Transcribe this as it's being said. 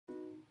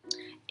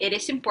it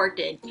is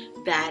important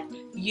that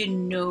you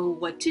know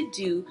what to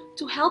do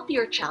to help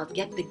your child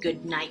get the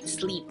good night's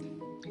sleep.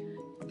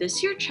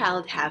 Does your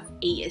child have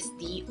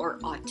ASD or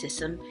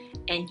autism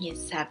and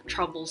he's have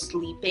trouble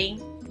sleeping?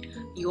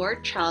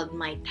 Your child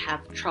might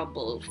have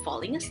trouble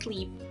falling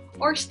asleep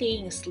or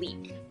staying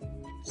asleep.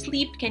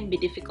 Sleep can be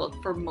difficult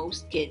for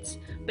most kids,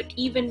 but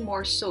even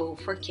more so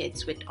for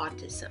kids with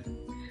autism.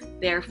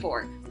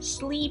 Therefore,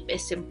 sleep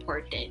is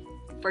important.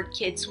 For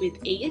kids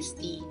with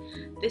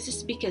ASD, this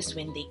is because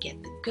when they get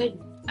a good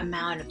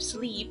amount of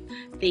sleep,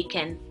 they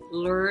can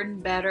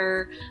learn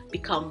better,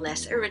 become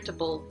less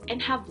irritable,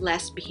 and have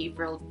less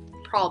behavioral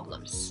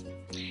problems.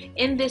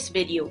 In this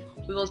video,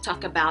 we will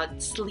talk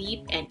about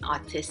sleep and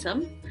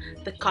autism,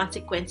 the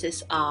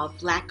consequences of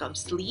lack of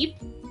sleep.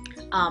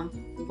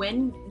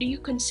 When do you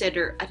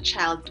consider a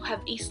child to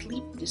have a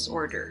sleep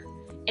disorder?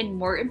 And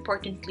more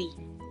importantly,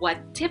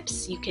 what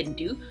tips you can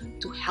do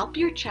to help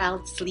your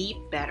child sleep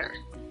better.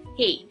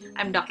 Hey,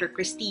 I'm Dr.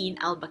 Kristine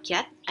Alba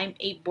Kiat. I'm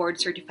a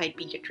board-certified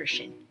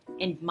pediatrician,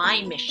 and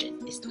my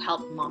mission is to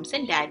help moms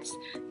and dads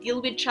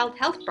deal with child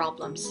health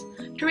problems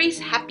to raise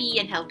happy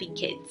and healthy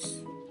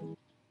kids.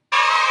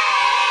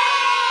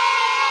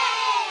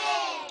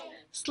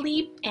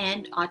 Sleep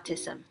and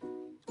autism.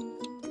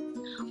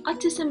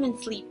 Autism and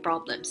sleep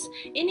problems.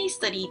 In a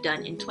study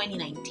done in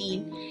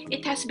 2019,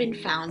 it has been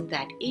found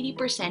that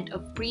 80%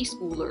 of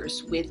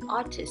preschoolers with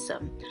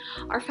autism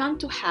are found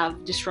to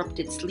have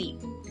disrupted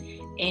sleep.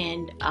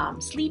 And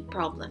sleep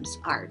problems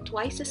are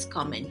twice as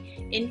common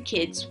in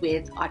kids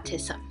with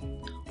autism.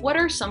 What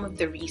are some of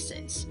the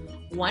reasons?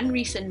 One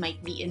reason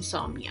might be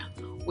insomnia,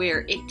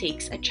 where it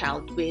takes a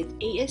child with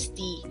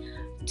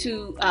ASD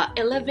to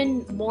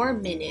 11 more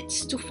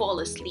minutes to fall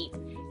asleep,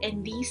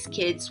 and these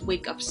kids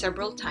wake up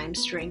several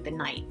times during the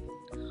night.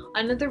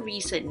 Another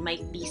reason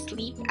might be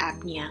sleep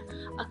apnea,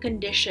 a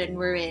condition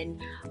wherein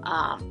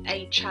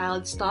a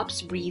child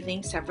stops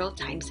breathing several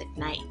times at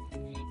night.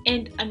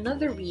 And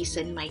another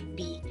reason might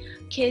be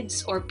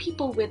kids or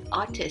people with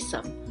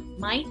autism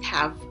might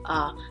have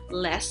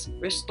less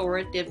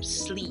restorative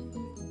sleep.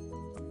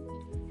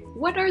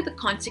 What are the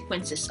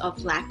consequences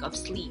of lack of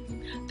sleep?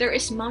 There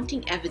is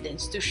mounting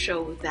evidence to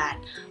show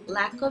that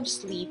lack of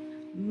sleep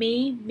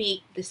may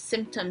make the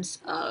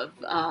symptoms of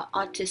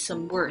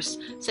autism worse,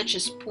 such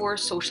as poor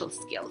social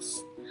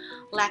skills.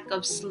 Lack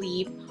of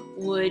sleep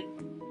would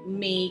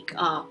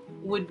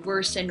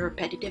worsen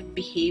repetitive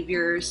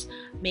behaviors,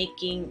 make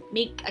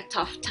a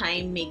tough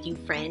time making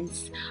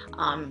friends,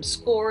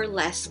 score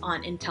less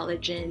on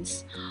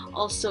intelligence,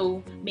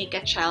 also make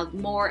a child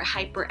more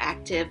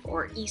hyperactive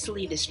or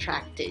easily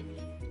distracted.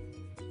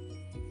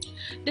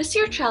 Does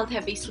your child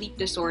have a sleep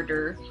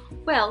disorder?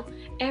 Well,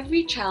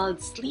 every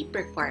child's sleep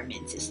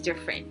requirements is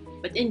different,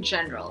 but in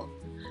general,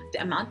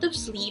 the amount of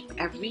sleep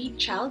every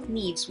child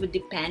needs would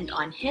depend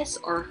on his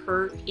or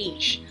her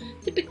age.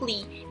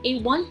 Typically, a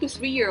 1 to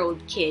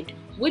 3-year-old kid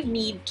would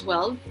need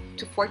 12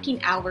 to 14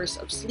 hours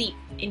of sleep,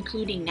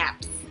 including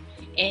naps,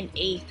 and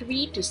a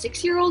 3 to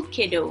 6-year-old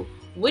kiddo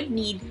would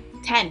need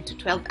 10 to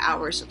 12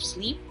 hours of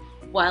sleep,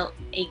 while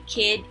a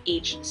kid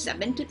aged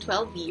 7 to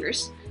 12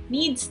 years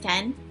needs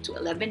 10 to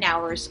 11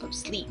 hours of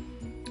sleep.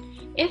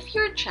 If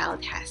your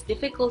child has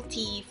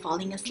difficulty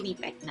falling asleep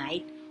at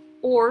night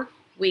or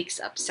wakes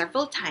up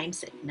several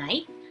times at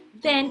night,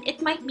 then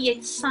it might be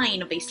a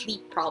sign of a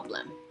sleep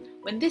problem.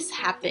 When this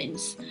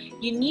happens,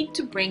 you need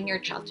to bring your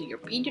child to your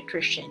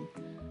pediatrician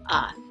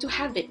to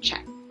have it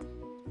checked.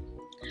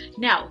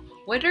 Now,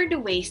 what are the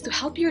ways to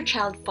help your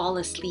child fall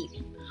asleep?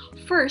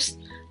 First,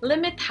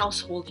 limit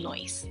household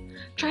noise.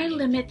 Try to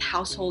limit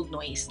household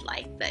noise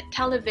like the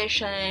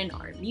television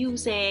or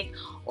music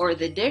or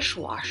the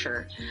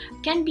dishwasher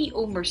can be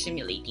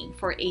overstimulating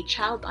for a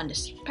child on the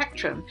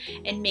spectrum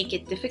and make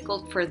it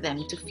difficult for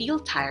them to feel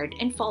tired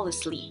and fall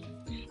asleep.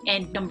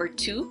 And number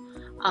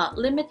 2,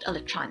 limit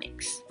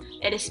electronics.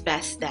 It is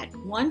best that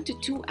 1 to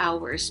 2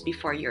 hours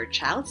before your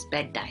child's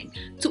bedtime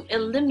to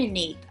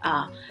eliminate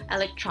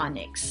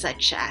electronics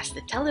such as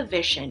the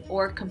television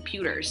or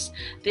computers.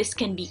 This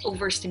can be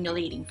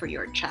overstimulating for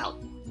your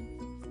child.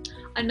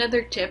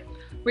 Another tip,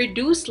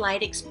 reduce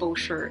light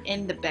exposure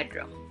in the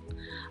bedroom.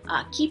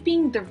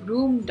 Keeping the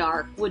room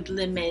dark would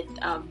limit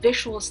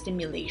visual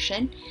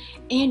stimulation,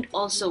 and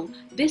also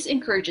this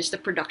encourages the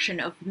production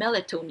of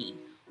melatonin,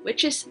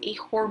 which is a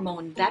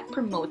hormone that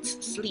promotes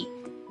sleep.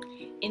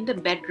 In the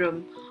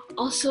bedroom,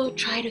 also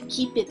try to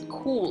keep it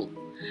cool.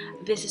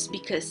 This is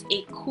because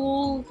a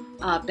cool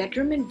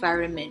bedroom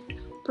environment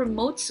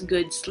promotes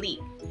good sleep.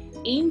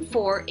 Aim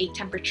for a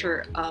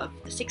temperature of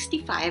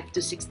 65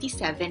 to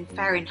 67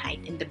 Fahrenheit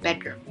in the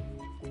bedroom.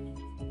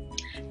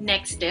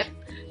 Next tip,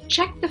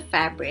 check the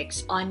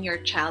fabrics on your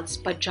child's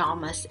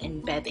pajamas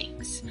and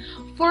beddings.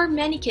 For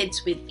many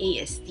kids with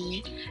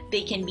ASD,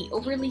 they can be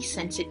overly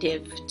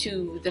sensitive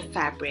to the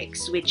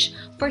fabrics, which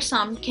for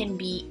some can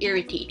be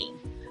irritating.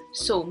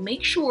 So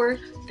make sure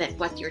that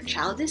what your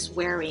child is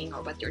wearing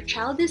or what your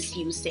child is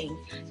using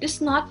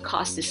does not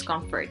cause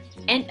discomfort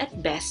and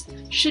at best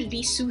should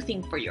be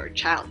soothing for your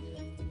child.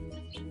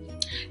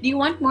 Do you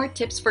want more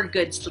tips for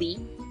good sleep?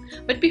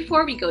 But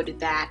before we go to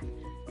that,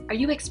 are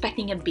you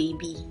expecting a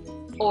baby?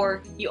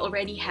 Or you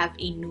already have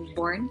a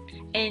newborn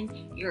and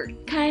you're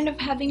kind of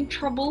having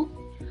trouble?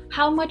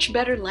 How much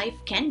better life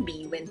can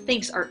be when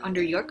things are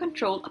under your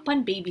control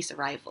upon baby's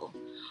arrival.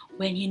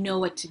 When you know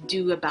what to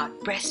do about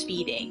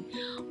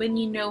breastfeeding, when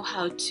you know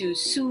how to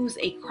soothe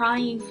a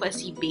crying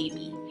fuzzy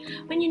baby,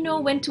 when you know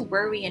when to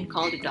worry and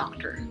call the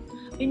doctor,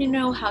 when you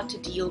know how to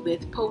deal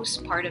with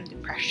postpartum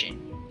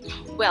depression.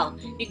 Well,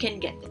 you can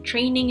get the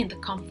training in the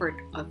comfort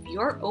of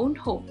your own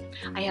home.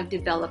 I have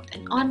developed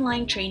an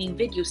online training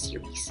video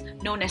series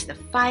known as the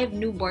 5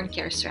 Newborn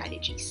Care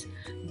Strategies.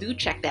 Do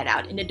check that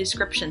out in the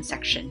description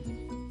section.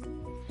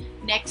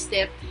 Next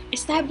tip,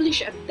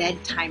 establish a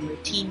bedtime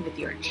routine with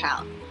your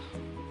child.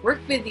 Work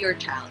with your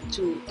child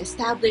to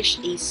establish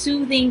a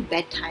soothing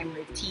bedtime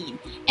routine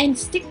and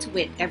stick to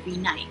it every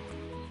night.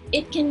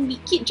 It can be,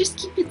 just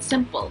keep it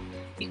simple.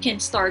 You can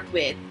start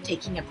with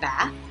taking a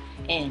bath,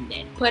 and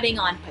then putting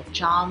on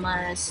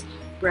pajamas,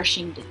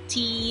 brushing the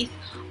teeth,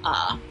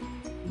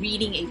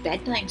 reading a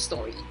bedtime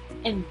story,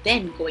 and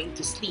then going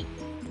to sleep.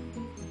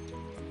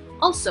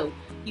 Also,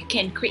 you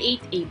can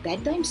create a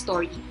bedtime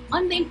story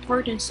on the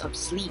importance of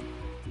sleep.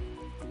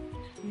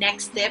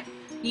 Next tip,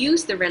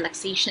 use the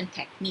relaxation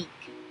technique.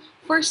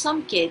 For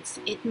some kids,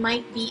 it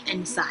might be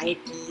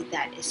anxiety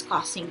that is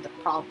causing the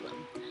problem.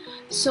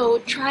 So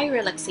try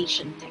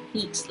relaxation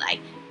techniques like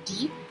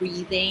deep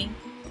breathing,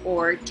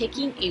 or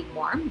taking a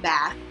warm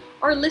bath,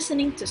 or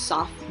listening to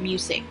soft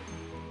music.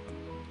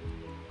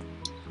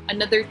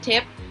 Another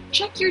tip,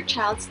 check your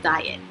child's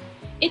diet.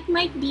 It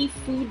might be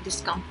food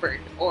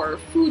discomfort or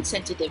food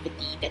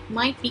sensitivity that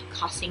might be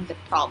causing the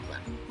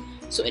problem.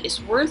 So it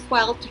is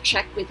worthwhile to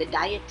check with a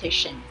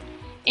dietitian.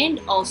 And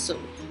also,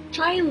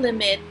 try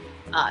limit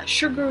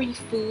sugary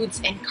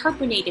foods and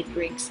carbonated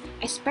drinks,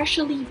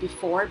 especially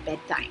before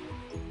bedtime.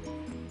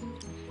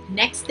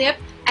 Next tip,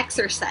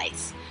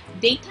 exercise.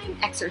 Daytime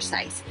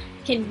exercise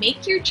can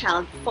make your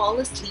child fall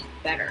asleep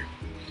better.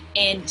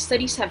 And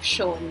studies have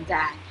shown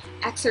that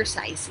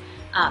exercise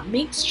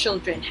makes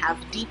children have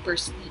deeper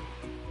sleep.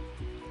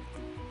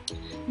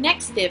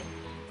 Next tip,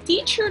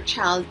 teach your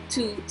child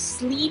to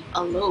sleep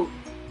alone.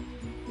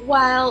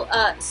 While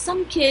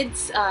some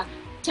kids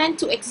tend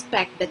to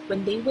expect that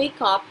when they wake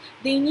up,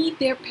 they need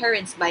their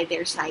parents by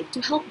their side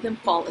to help them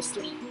fall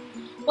asleep.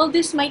 Well,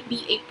 this might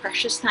be a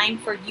precious time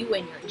for you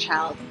and your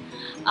child.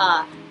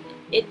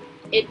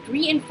 It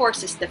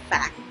reinforces the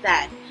fact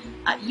that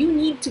you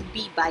need to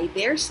be by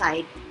their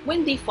side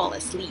when they fall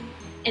asleep,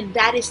 and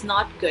that is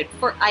not good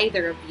for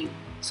either of you.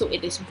 So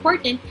it is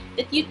important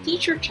that you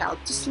teach your child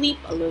to sleep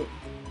alone.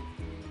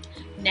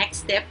 Next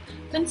step,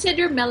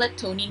 consider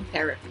melatonin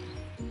therapy.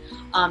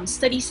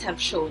 Studies have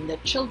shown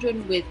that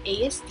children with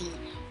ASD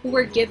who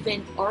were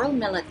given oral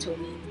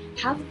melatonin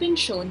have been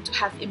shown to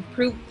have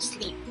improved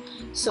sleep.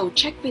 So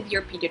check with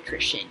your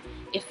pediatrician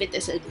if it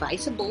is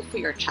advisable for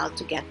your child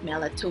to get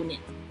melatonin.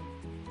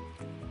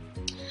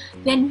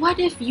 Then what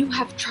if you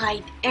have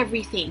tried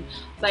everything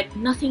but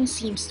nothing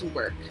seems to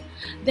work?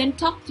 Then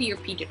talk to your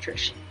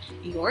pediatrician.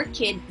 Your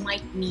kid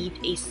might need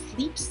a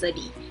sleep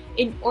study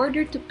in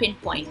order to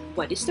pinpoint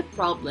what is the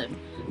problem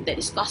that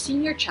is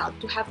causing your child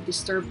to have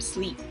disturbed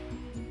sleep.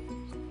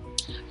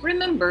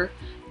 Remember,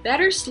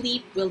 better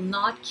sleep will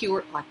not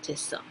cure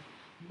autism,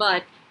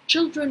 but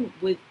children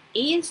with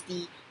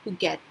ASD who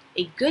get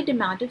a good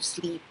amount of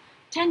sleep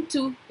tend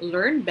to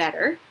learn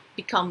better,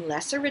 become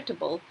less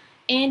irritable,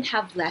 and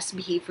have less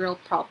behavioral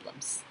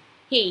problems.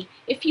 Hey,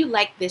 if you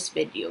like this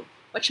video,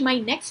 watch my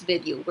next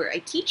video where I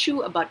teach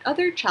you about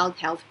other child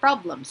health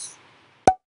problems.